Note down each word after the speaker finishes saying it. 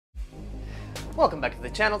Welcome back to the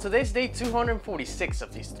channel. Today's day 246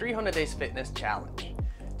 of this 300 Days Fitness Challenge.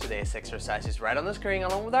 Today's exercise is right on the screen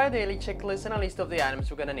along with our daily checklist and a list of the items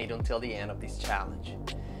we're gonna need until the end of this challenge.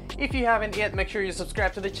 If you haven't yet, make sure you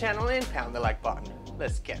subscribe to the channel and pound the like button.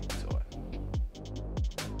 Let's get to it.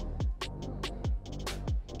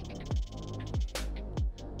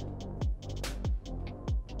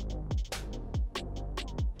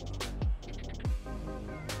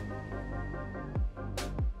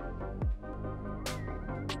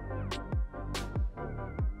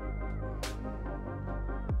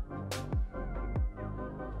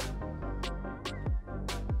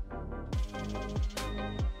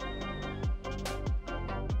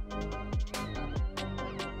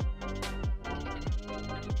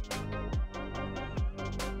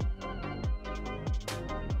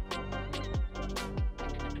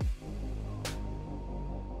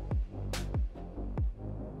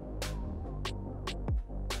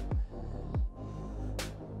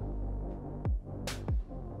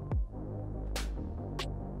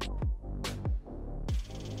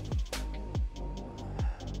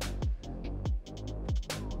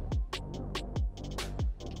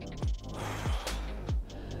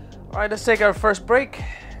 All right, let's take our first break.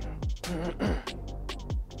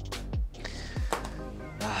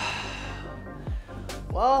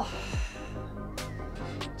 Well,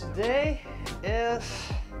 today is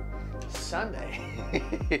Sunday.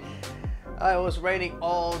 It was raining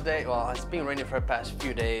all day. Well, it's been raining for the past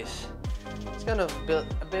few days. It's kind of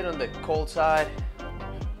a bit on the cold side.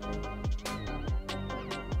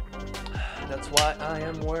 That's why I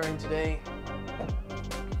am wearing today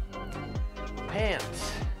pants.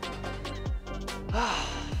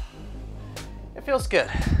 It feels good.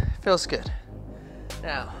 It feels good.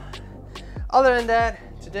 Now, other than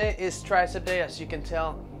that, today is tricep day, as you can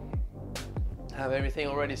tell. I have everything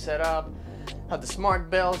already set up. Have the smart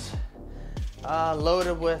belts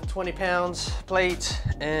loaded with 20 pounds plate,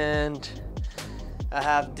 and I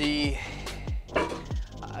have the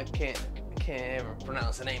I can't ever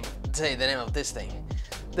pronounce say the name of this thing.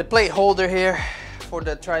 The plate holder here for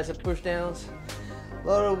the tricep push downs,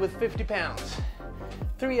 loaded with 50 pounds.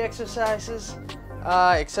 3 exercises,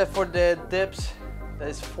 except for the dips, that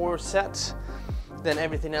is 4 sets. Then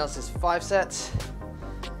everything else is 5 sets.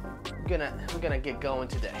 We're gonna get going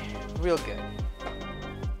today, real good.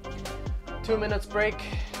 2 minutes break,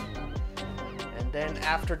 and then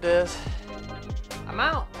after this, I'm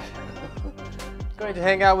out. Going to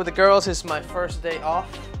hang out with the girls. It's my first day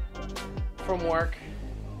off from work.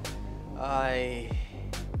 I'm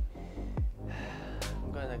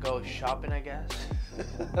gonna go shopping, I guess.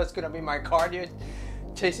 That's gonna be my cardio,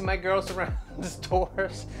 chasing my girls around the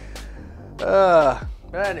stores. But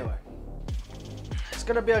anyway, it's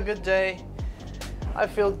gonna be a good day. I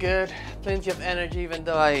feel good, plenty of energy, even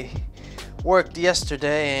though I worked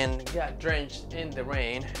yesterday and got drenched in the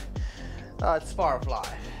rain. It's part of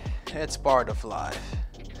life. It's part of life.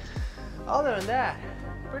 Other than that,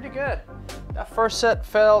 pretty good. That first set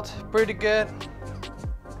felt pretty good.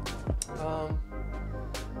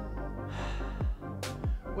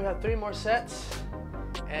 We have 3 more sets,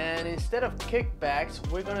 and instead of kickbacks,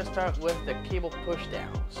 we're gonna start with the cable push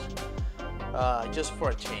downs, just for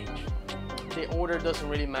a change. The order doesn't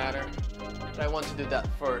really matter, but I want to do that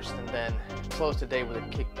first and then close the day with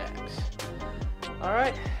the kickbacks. All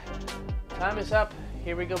right, time is up.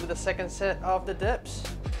 Here we go with the second set of the dips.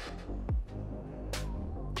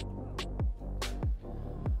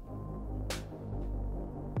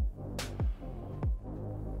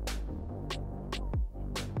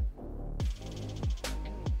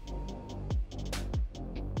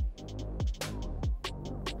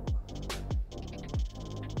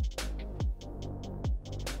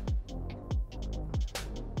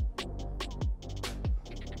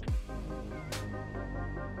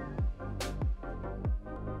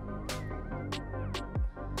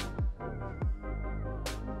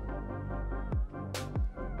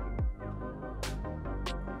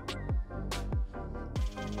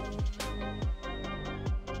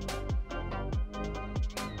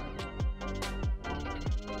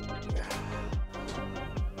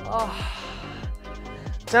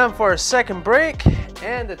 Time for a second break,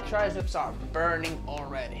 and the triceps are burning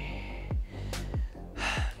already.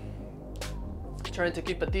 Trying to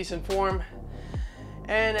keep a decent form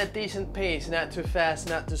and a decent pace, not too fast,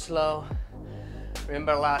 not too slow.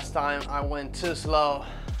 Remember last time I went too slow,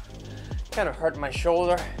 kind of hurt my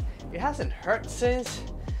shoulder. It hasn't hurt since,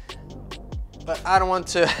 but I don't want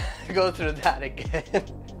to go through that again.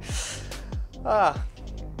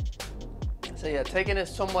 So yeah, taking it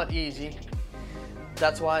somewhat easy.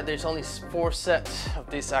 That's why there's only 4 sets of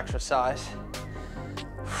this exercise.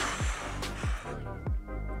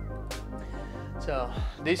 So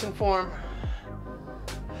decent form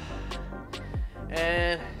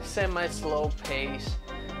and semi-slow pace,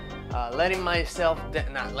 not letting myself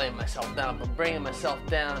down, but bringing myself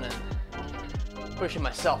down and pushing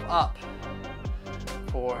myself up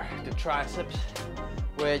for the triceps,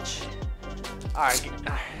 which are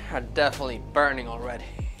definitely burning already.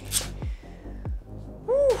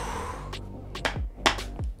 Whew.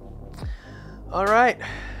 All right,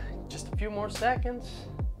 just a few more seconds.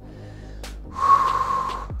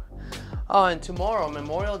 Oh, and tomorrow,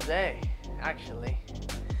 Memorial Day, actually.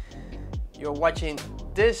 You're watching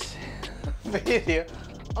this video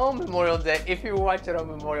on Memorial Day, if you watch it on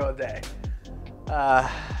Memorial Day.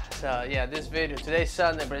 So yeah, this video, today's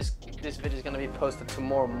Sunday, but this video is gonna be posted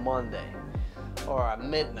tomorrow, Monday, or at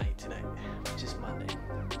midnight tonight, which is Monday.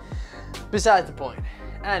 Besides the point.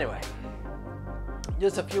 Anyway,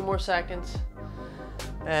 just a few more seconds,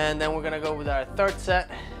 and then we're gonna go with our third set,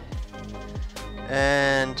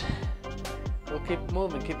 and we'll keep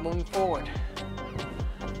moving forward.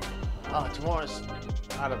 Oh, tomorrow's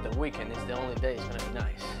out of the weekend. It's the only day it's gonna be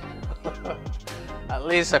nice. At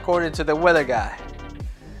least according to the weather guy.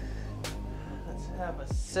 Let's have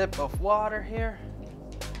a sip of water here.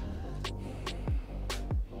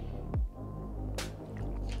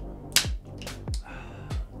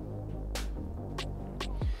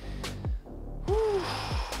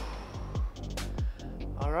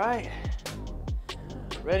 All right,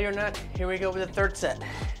 ready or not, here we go with the third set.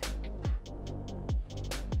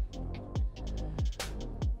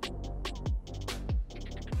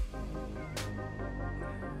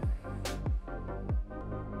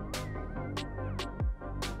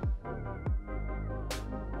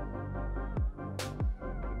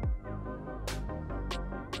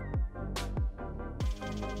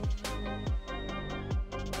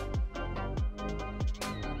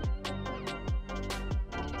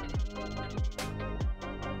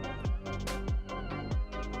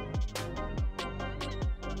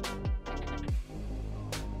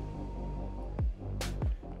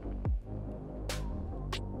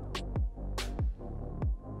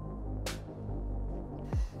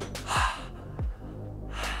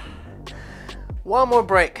 One more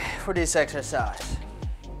break for this exercise.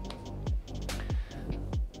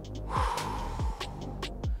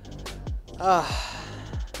 Now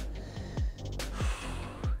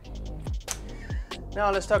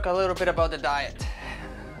let's talk a little bit about the diet.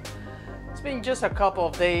 It's been just a couple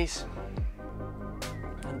of days.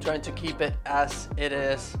 I'm trying to keep it as it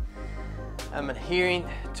is. I'm adhering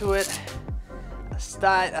to it as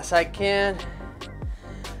tight as I can.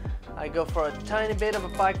 I go for a tiny bit of a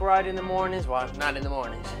bike ride in the mornings. Well, not in the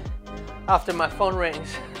mornings. After my phone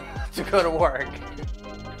rings to go to work.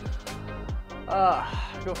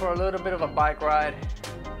 Go for a little bit of a bike ride.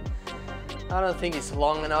 I don't think it's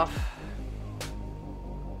long enough,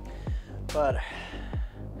 but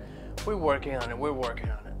we're working on it.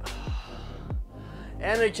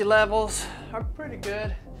 Energy levels are pretty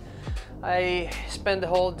good. I spend the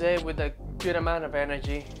whole day with a good amount of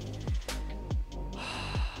energy.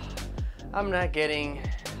 I'm not getting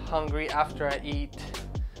hungry after I eat,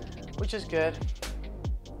 which is good.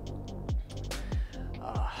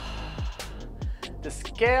 The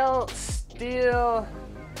scale still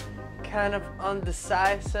kind of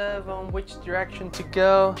undecisive on which direction to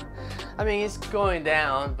go. I mean, it's going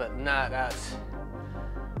down, but not as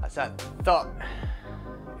I thought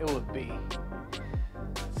it would be.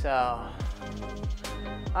 So,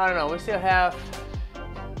 I don't know, we still have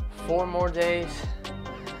 4 more days.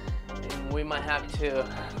 We might have to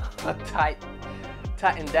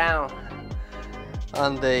tighten down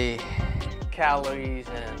on the calories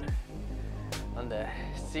and on the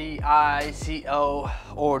CICO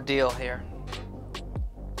ordeal here.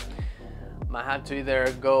 Might have to either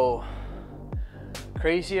go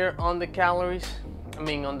crazier on the calories,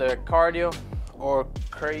 on the cardio, or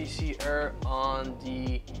crazier on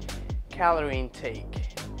the calorie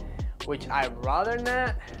intake, which I'd rather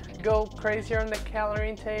not go crazier on the calorie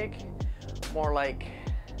intake. More like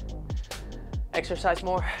exercise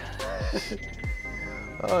more.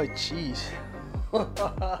 Oh jeez.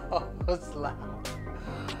 That's loud.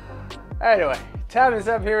 Anyway, time is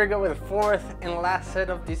up. Here we go with the fourth and last set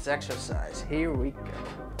of this exercise. Here we go.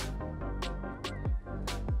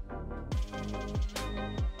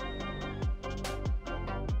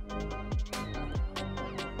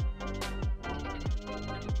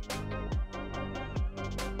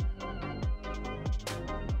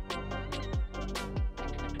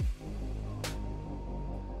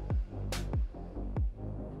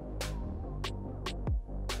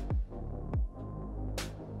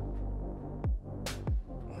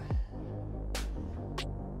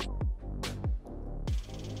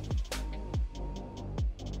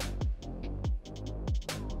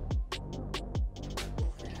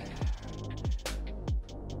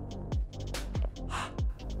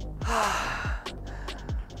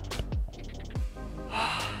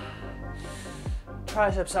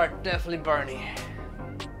 Triceps are definitely burning.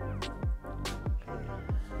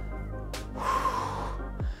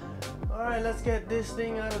 All right, let's get this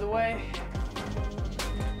thing out of the way.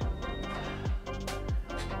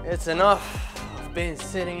 It's enough of being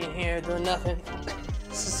sitting in here doing nothing.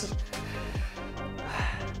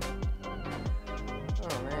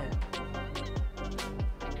 Oh man,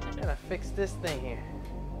 gotta fix this thing here.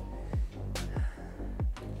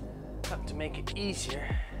 Have to make it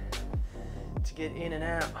easier to get in and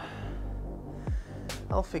out.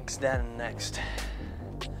 I'll fix that next,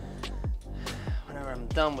 whenever I'm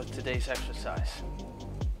done with today's exercise.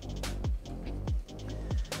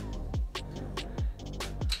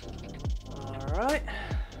 All right.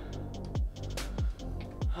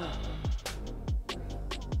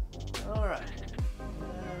 All right.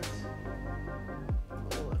 Let's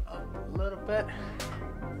pull it up a little bit.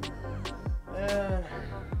 And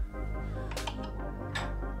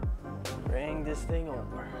bring this thing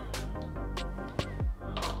over.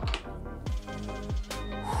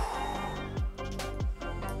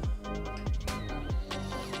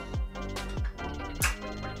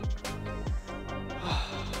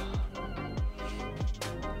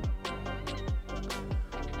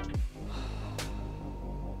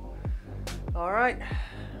 All right,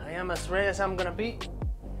 I am as ready as I'm gonna be.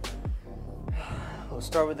 We'll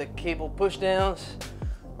start with the cable push downs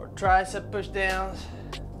or tricep push downs.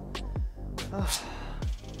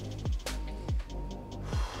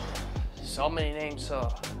 So many names,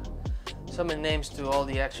 so many names to all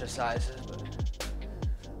the exercises, but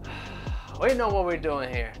we know what we're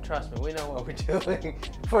doing here. Trust me, we know what we're doing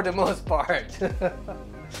for the most part.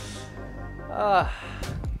 All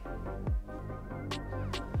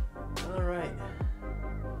right,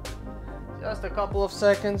 just a couple of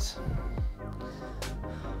seconds.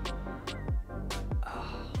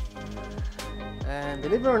 And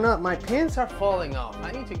believe it or not, my pins are falling off.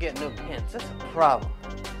 I need to get new pins. That's a problem.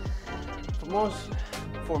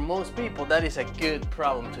 For most people, that is a good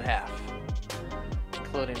problem to have,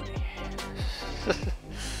 including me.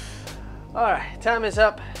 All right, time is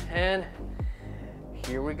up, and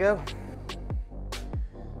here we go.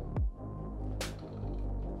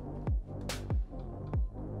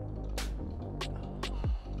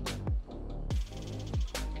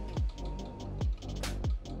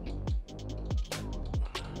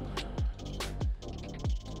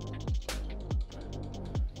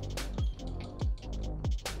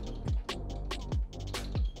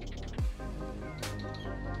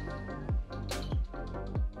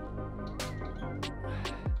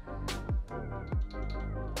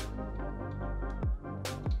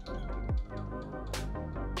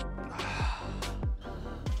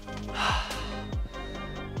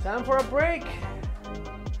 Time for a break.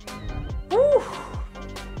 Woo!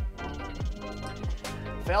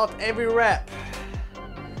 Felt every rep.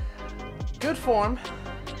 Good form.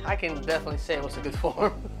 I can definitely say it was a good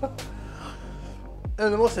form.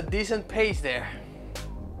 And it was a decent pace there.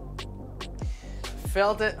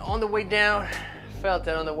 Felt it on the way down, felt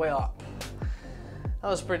it on the way up. That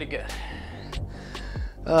was pretty good.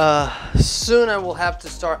 Soon I will have to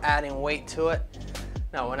start adding weight to it.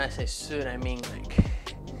 Now when I say soon, I mean like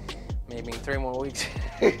maybe 3 more weeks.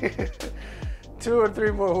 2 or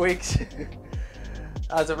 3 more weeks.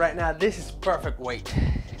 As of right now, this is perfect weight,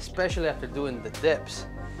 especially after doing the dips.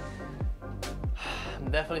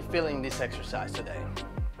 I'm definitely feeling this exercise today.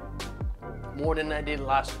 More than I did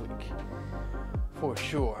last week. For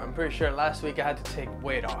sure. I'm pretty sure last week I had to take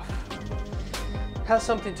weight off. Has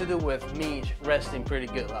something to do with me resting pretty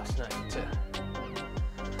good last night too.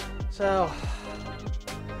 So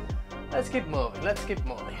let's keep moving. Let's keep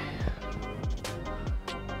moving.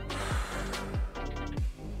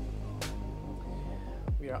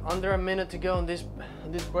 We are under a minute to go on this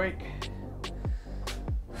break.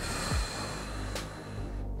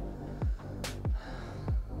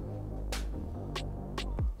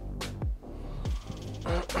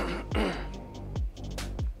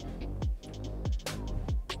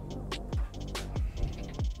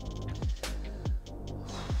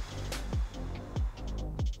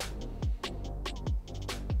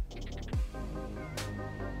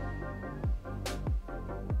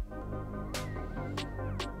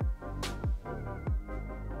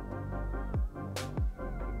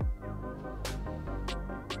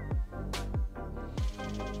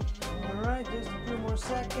 Alright, just a few more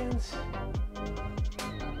seconds.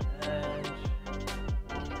 And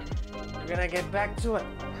we're gonna get back to it.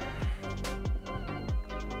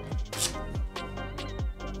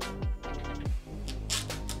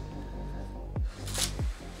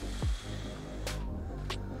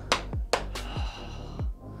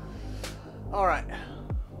 All right.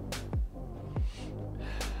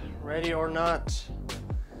 Ready or not?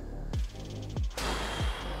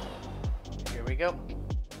 Here we go.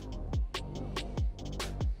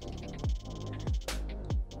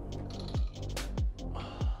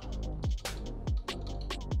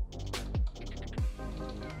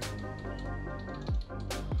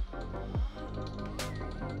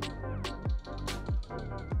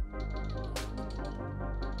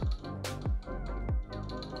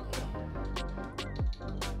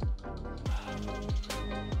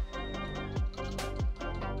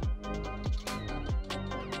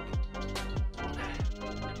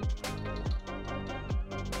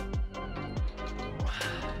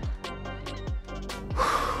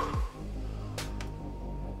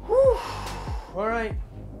 All right,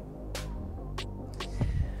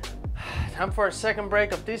 time for a second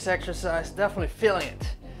break of this exercise. Definitely feeling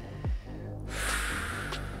it.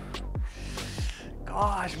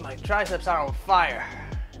 Gosh, my triceps are on fire.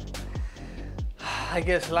 I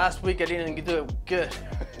guess last week I didn't do it good,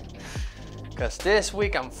 because this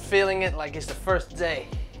week I'm feeling it like it's the first day.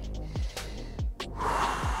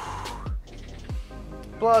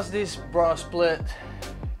 Plus this bra split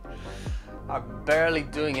are barely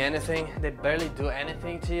doing anything. They barely do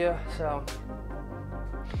anything to you, so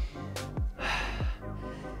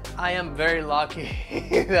I am very lucky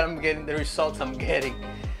that I'm getting the results I'm getting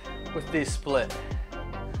with this split.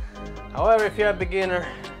 However, if you're a beginner,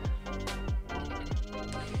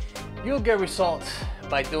 you'll get results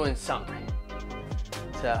by doing something.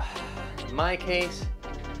 So in my case,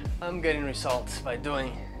 I'm getting results by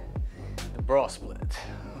doing the bra split.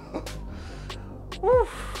 Woo.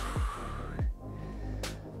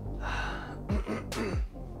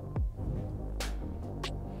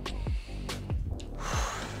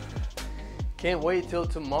 Can't wait till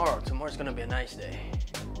tomorrow. Tomorrow's gonna be a nice day.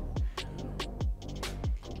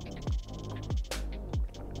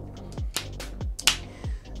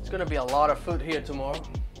 It's gonna be a lot of food here tomorrow.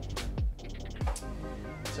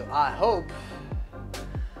 So I hope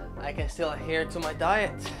I can still adhere to my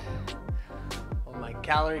diet or my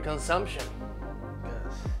calorie consumption.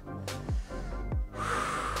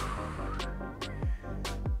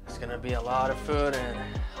 It's gonna be a lot of food and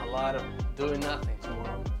a lot of doing nothing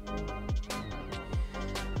tomorrow.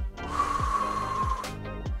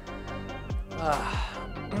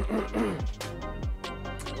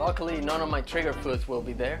 Luckily, none of my trigger foods will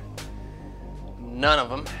be there. None of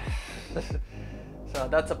them. So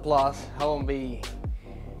that's a plus. I won't be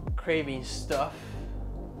craving stuff.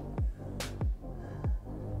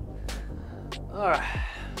 All right.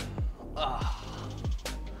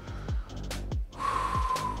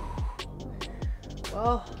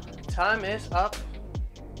 Well, time is up.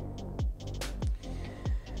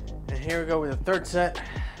 And here we go with the third set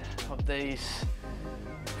of these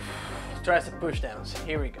tricep push downs.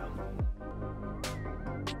 Here we go.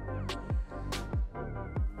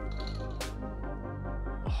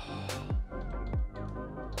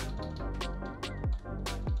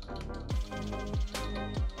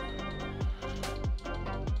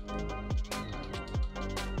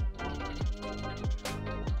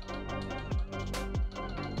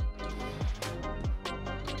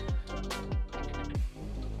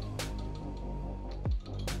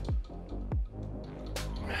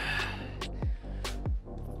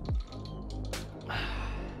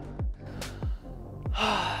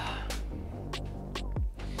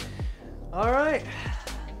 All right,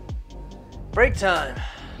 break time.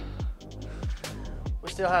 We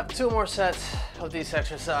still have 2 more sets of this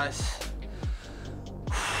exercise.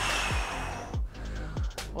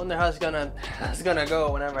 Wonder how it's gonna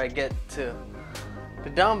go whenever I get to the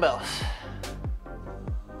dumbbells.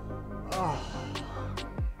 Oh.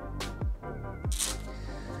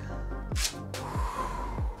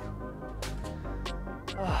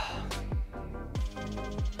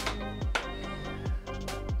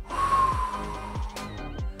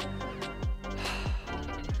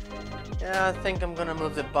 Yeah, I think I'm gonna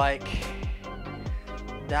move the bike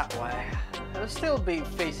that way. It'll still be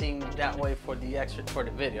facing that way for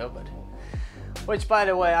the video, but which, by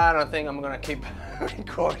the way, I don't think I'm gonna keep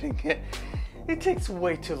recording it. It takes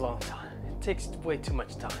way too long time. It takes way too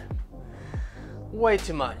much time. Way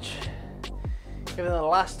too much. Even though the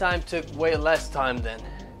last time took way less time than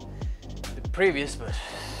the previous, but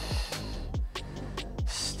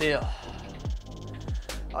still.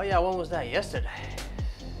 Oh yeah, when was that? Yesterday.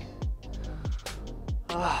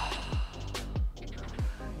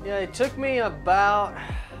 Yeah, it took me about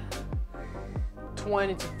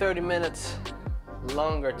 20 to 30 minutes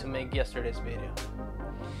longer to make yesterday's video.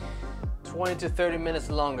 20 to 30 minutes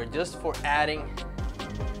longer just for adding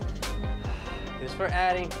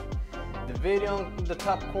the video in the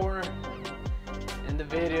top corner and the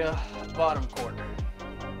video bottom corner.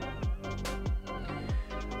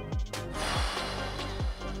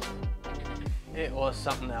 It was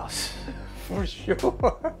something else for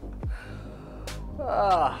sure.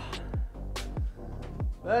 But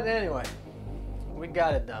anyway, we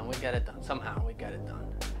got it done. We got it done. Somehow we got it done.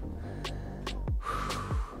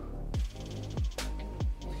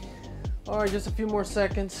 All right, just a few more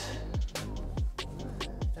seconds.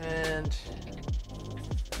 And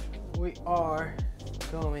we are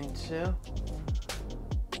going to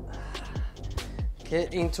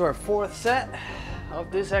get into our fourth set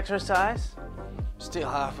of this exercise. Still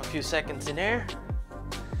have a few seconds in there.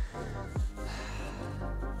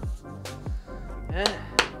 And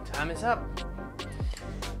time is up.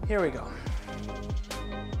 Here we go.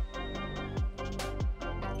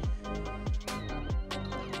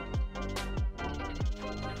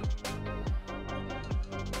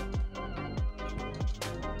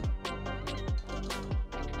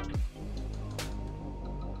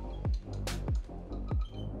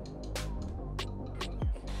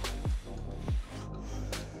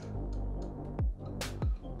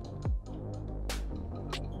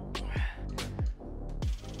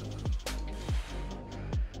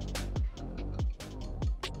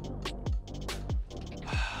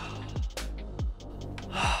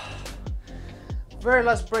 Very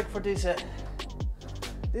last break for this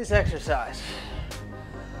exercise.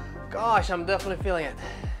 Gosh, I'm definitely feeling it.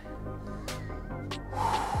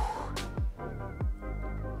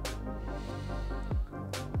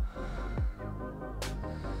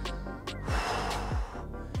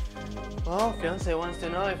 Well, fiance wants to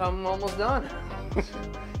know if I'm almost done.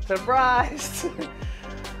 Surprised!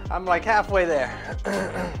 I'm like halfway there.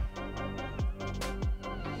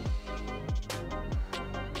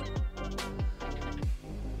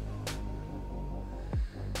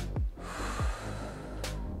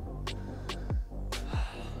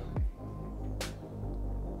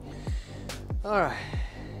 All right.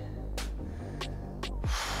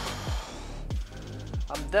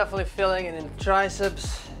 I'm definitely feeling it in the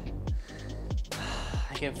triceps.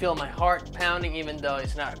 I can feel my heart pounding even though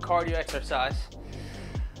it's not a cardio exercise.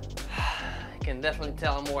 I can definitely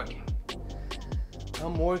tell I'm working.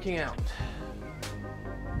 I'm working out.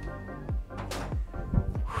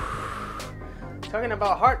 Talking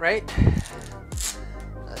about heart rate,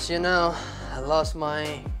 as you know, I lost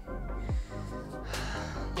my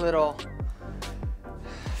little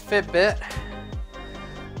Fitbit.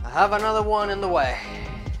 I have another one in the way.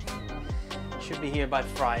 Should be here by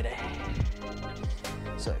Friday.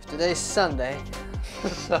 So if today's Sunday,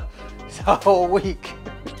 it's a whole week.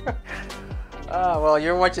 Well,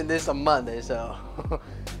 you're watching this on Monday, so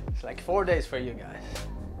it's like 4 days for you guys.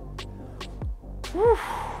 Whew.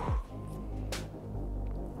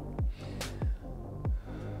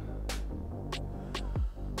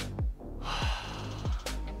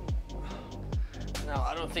 Now,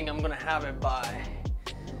 I don't think I'm gonna have it by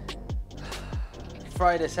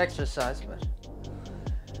Friday's exercise, but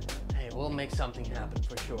hey, we'll make something happen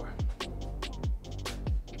for sure.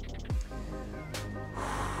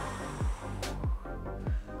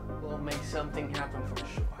 We'll make something happen for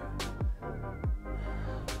sure.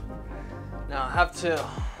 Now, I have to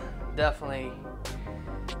definitely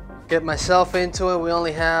get myself into it. We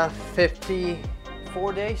only have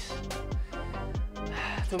 54 days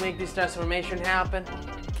to make this transformation happen.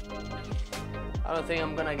 I don't think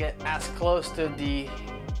I'm gonna get as close to the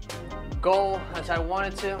goal as I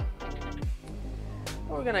wanted to.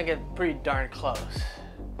 We're gonna get pretty darn close.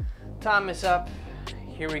 Time is up.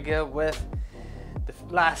 Here we go with the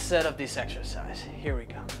last set of this exercise. Here we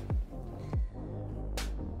go.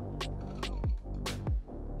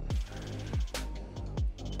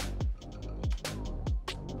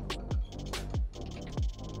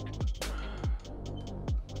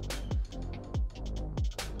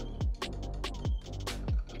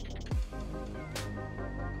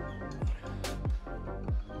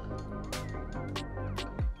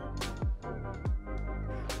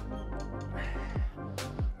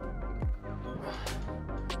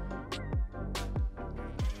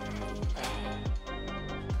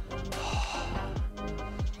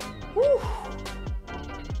 Whew.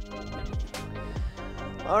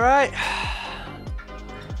 All right,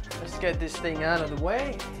 let's get this thing out of the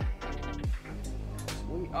way.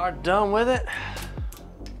 We are done with it.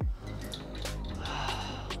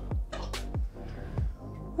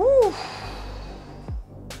 Whew.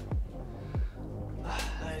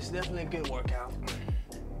 That is definitely a good workout.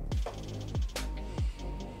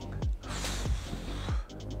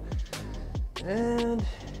 And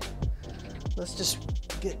let's just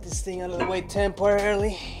get this thing out of the way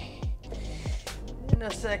temporarily. In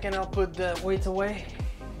a second, I'll put the weights away.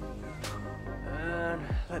 And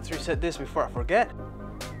let's reset this before I forget,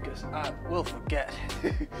 because I will forget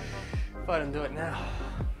if I don't do it now.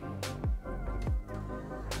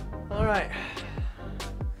 All right.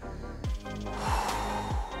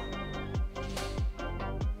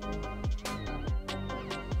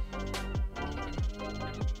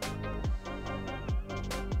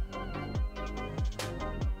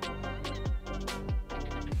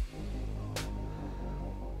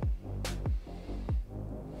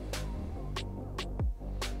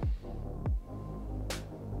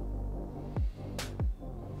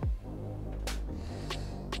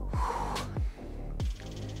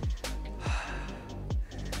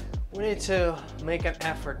 We need to make an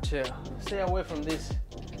effort to stay away from these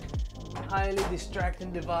highly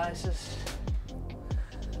distracting devices.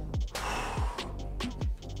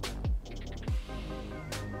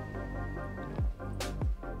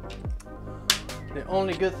 The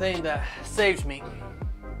only good thing that saves me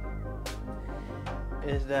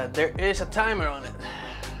is that there is a timer on it.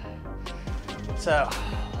 So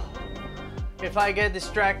if I get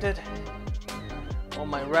distracted on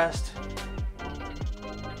my rest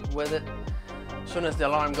with it, as soon as the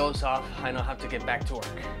alarm goes off, I don't have to get back to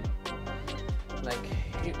work, like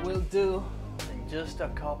it will do in just a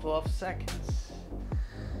couple of seconds.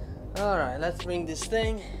 All right, let's bring this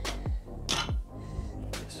thing,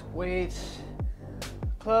 this weight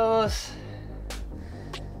close,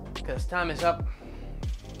 because time is up.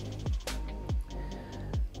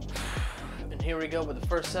 And here we go with the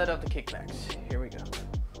first set of the kickbacks. Here we go.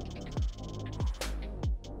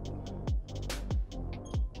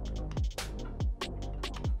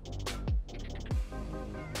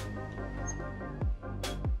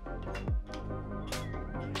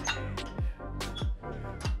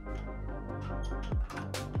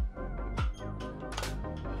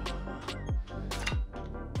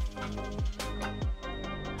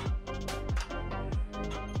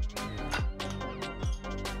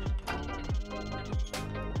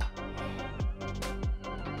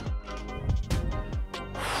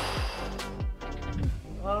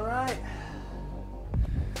 All right,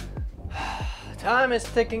 time is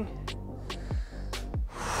ticking.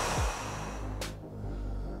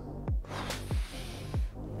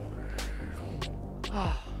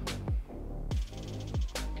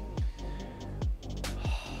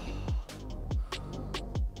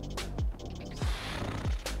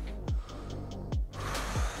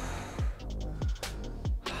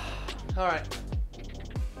 All right,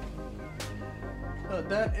 so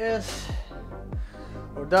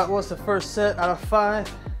that was the first set out of 5.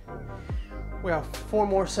 We have 4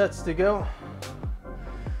 more sets to go.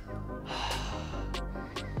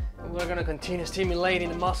 We're gonna continue stimulating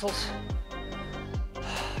the muscles.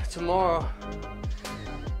 Tomorrow,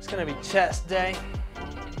 it's gonna be chest day.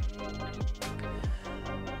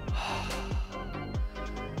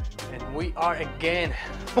 And we are again.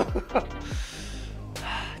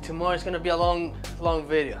 Tomorrow is gonna be a long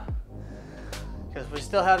video, because we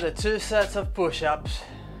still have the 2 sets of push-ups,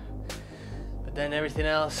 but then everything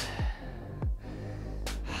else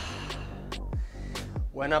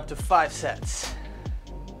went up to 5 sets.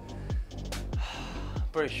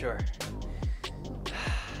 Pretty sure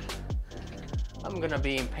I'm gonna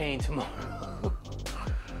be in pain tomorrow.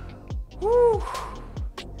 Woo.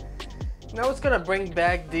 Now it's gonna bring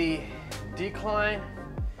back the decline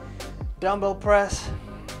dumbbell press.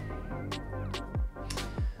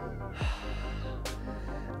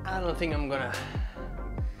 I don't think I'm gonna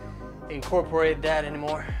incorporate that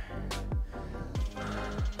anymore.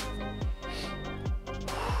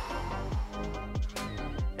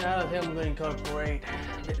 I don't think I'm gonna incorporate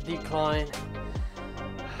the decline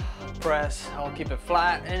press. I'll keep it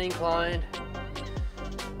flat and inclined,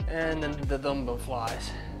 and then the dumbbell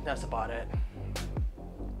flies. That's about it.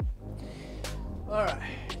 All right,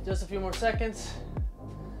 just a few more seconds,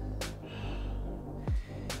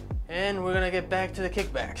 and we're gonna get back to the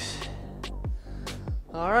kickbacks.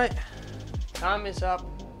 All right, time is up.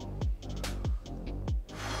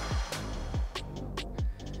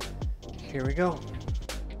 Here we go.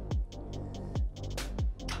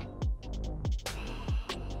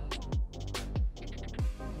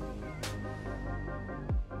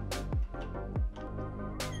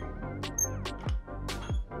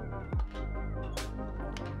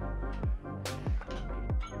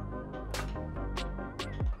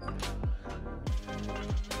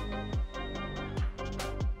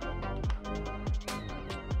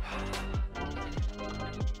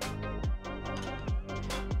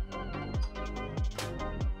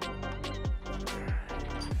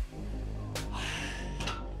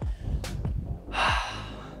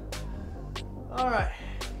 All right.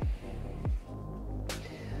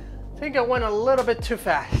 I think I went a little bit too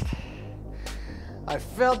fast. I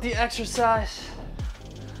felt the exercise.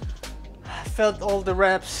 I felt all the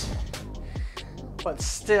reps, but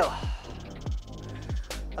still,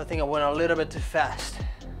 I think I went a little bit too fast.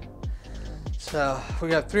 So we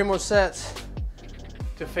got 3 more sets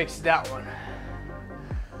to fix that one.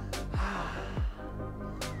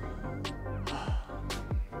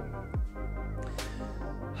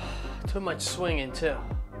 Too much swinging too.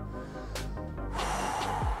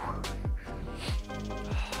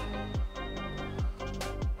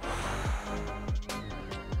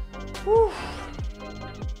 Whew.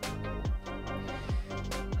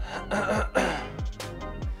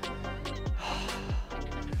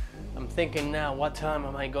 I'm thinking now, what time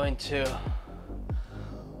am I going to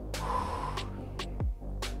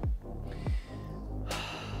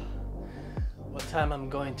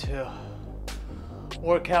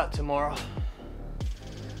work out tomorrow?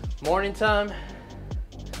 Morning time,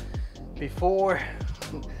 before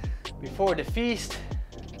the feast,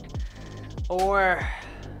 or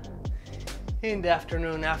in the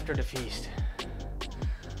afternoon after the feast?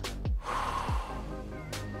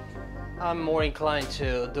 I'm more inclined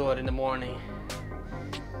to do it in the morning.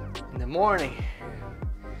 In the morning,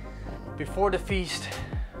 before the feast.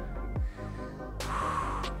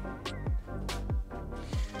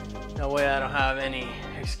 That way I don't have any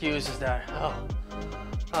excuses that, oh,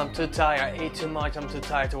 I'm too tired, I ate too much, I'm too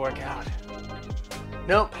tired to work out.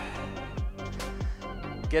 Nope.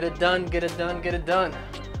 Get it done, get it done, get it done.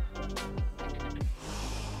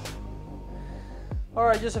 All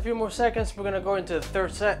right, just a few more seconds. We're gonna go into the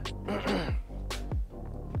third set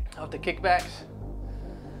of the kickbacks.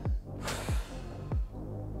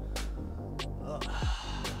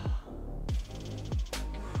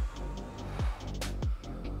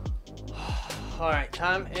 All right,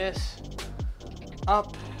 time is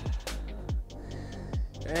up.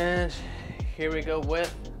 And here we go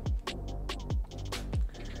with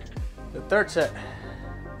the third set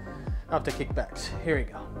of the kickbacks. Here we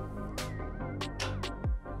go.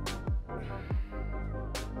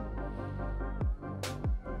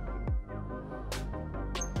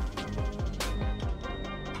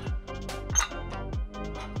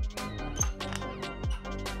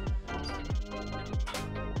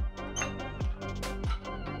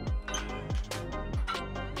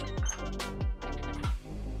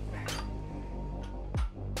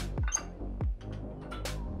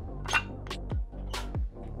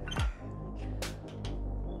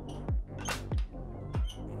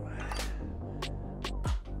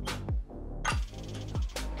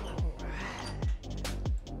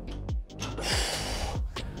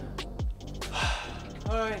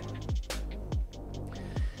 All right,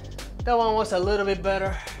 that one was a little bit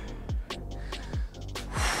better.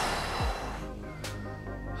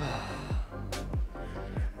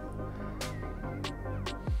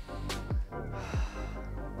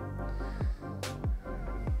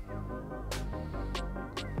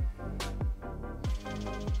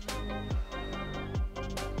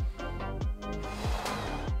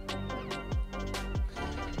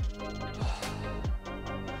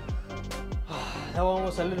 That one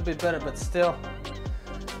was a little bit better, but still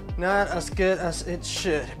not as good as it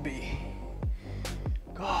should be.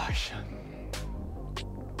 Gosh.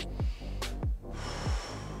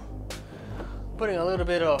 Putting a little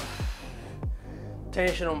bit of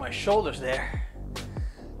tension on my shoulders there.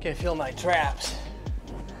 Can feel my traps,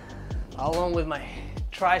 along with my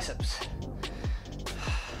triceps.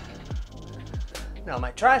 Now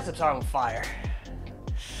my triceps are on fire.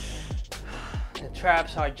 The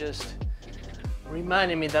traps are just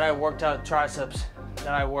reminding me that I worked out triceps, that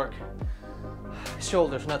I worked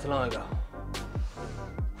shoulders not too long ago.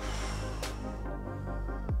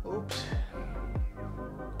 Oops.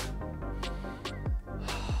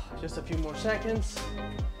 Just a few more seconds.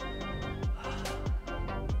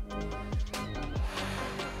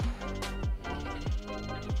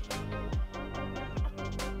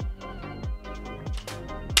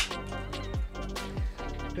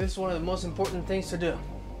 This is one of the most important things to do.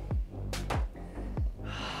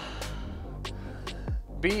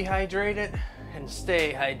 Be hydrated and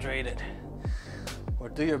stay hydrated, or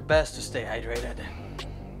do your best to stay hydrated.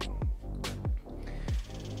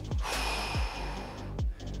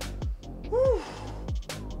 Whew.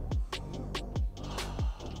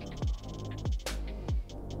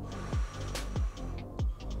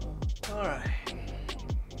 All right,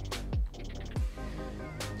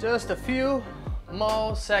 just a few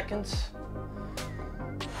more seconds,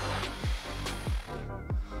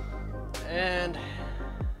 and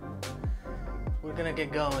we're gonna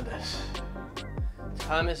get going with this.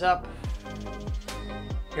 Time is up.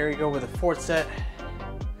 Here we go with the fourth set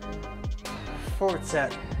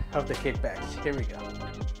of the kickbacks. Here we go.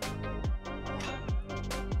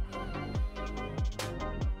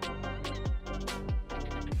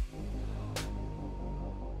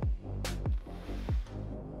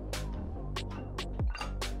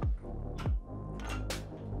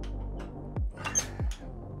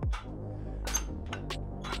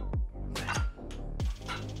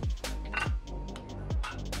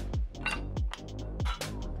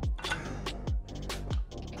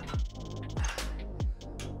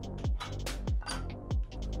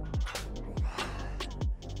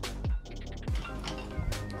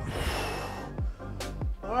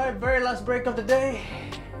 All right, very last break of the day.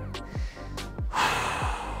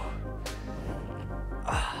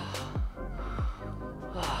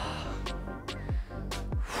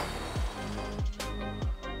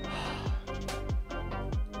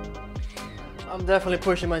 I'm definitely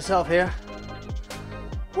pushing myself here.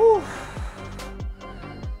 Whew.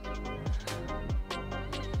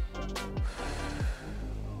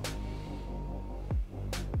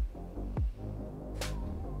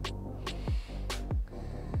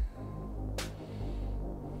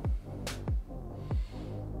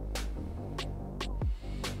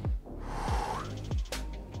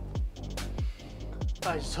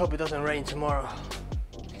 I just hope it doesn't rain tomorrow.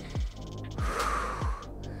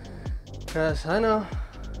 Because I know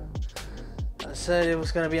I said it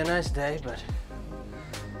was gonna be a nice day, but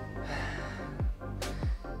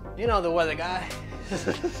you know the weather guy.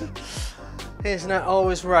 He's not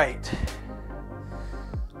always right.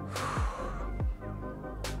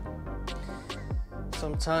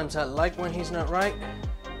 Sometimes I like when he's not right.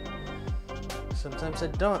 Sometimes I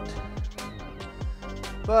don't.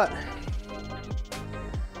 But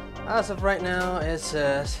as of right now, it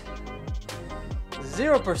says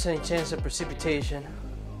 0% chance of precipitation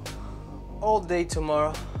all day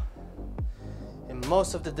tomorrow and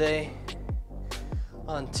most of the day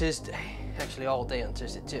on Tuesday. Actually, all day on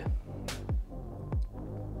Tuesday too.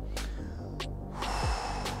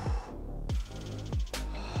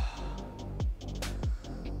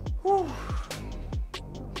 Whew.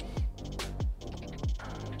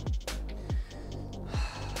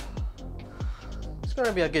 It's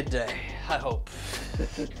gonna be a good day, I hope.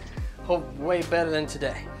 Hope way better than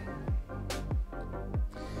today.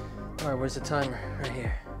 All right, where's the timer? Right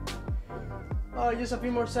here. Oh, just a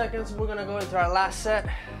few more seconds. We're gonna go into our last set.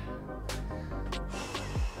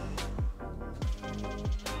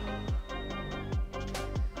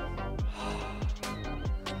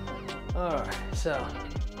 All right, so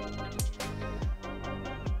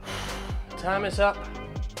time is up.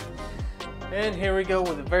 And here we go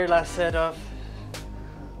with the very last set of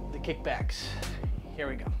the kickbacks. Here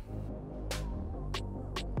we go.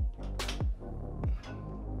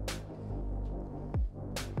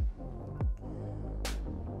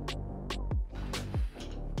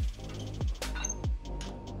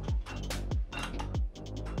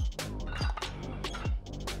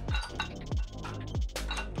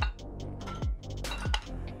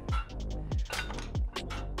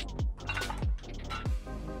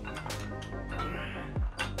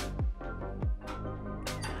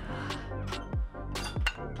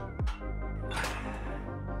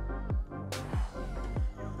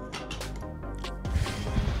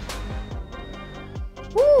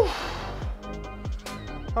 Woo!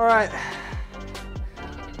 All right,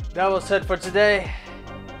 that was it for today,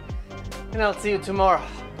 and I'll see you tomorrow.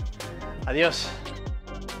 Adios.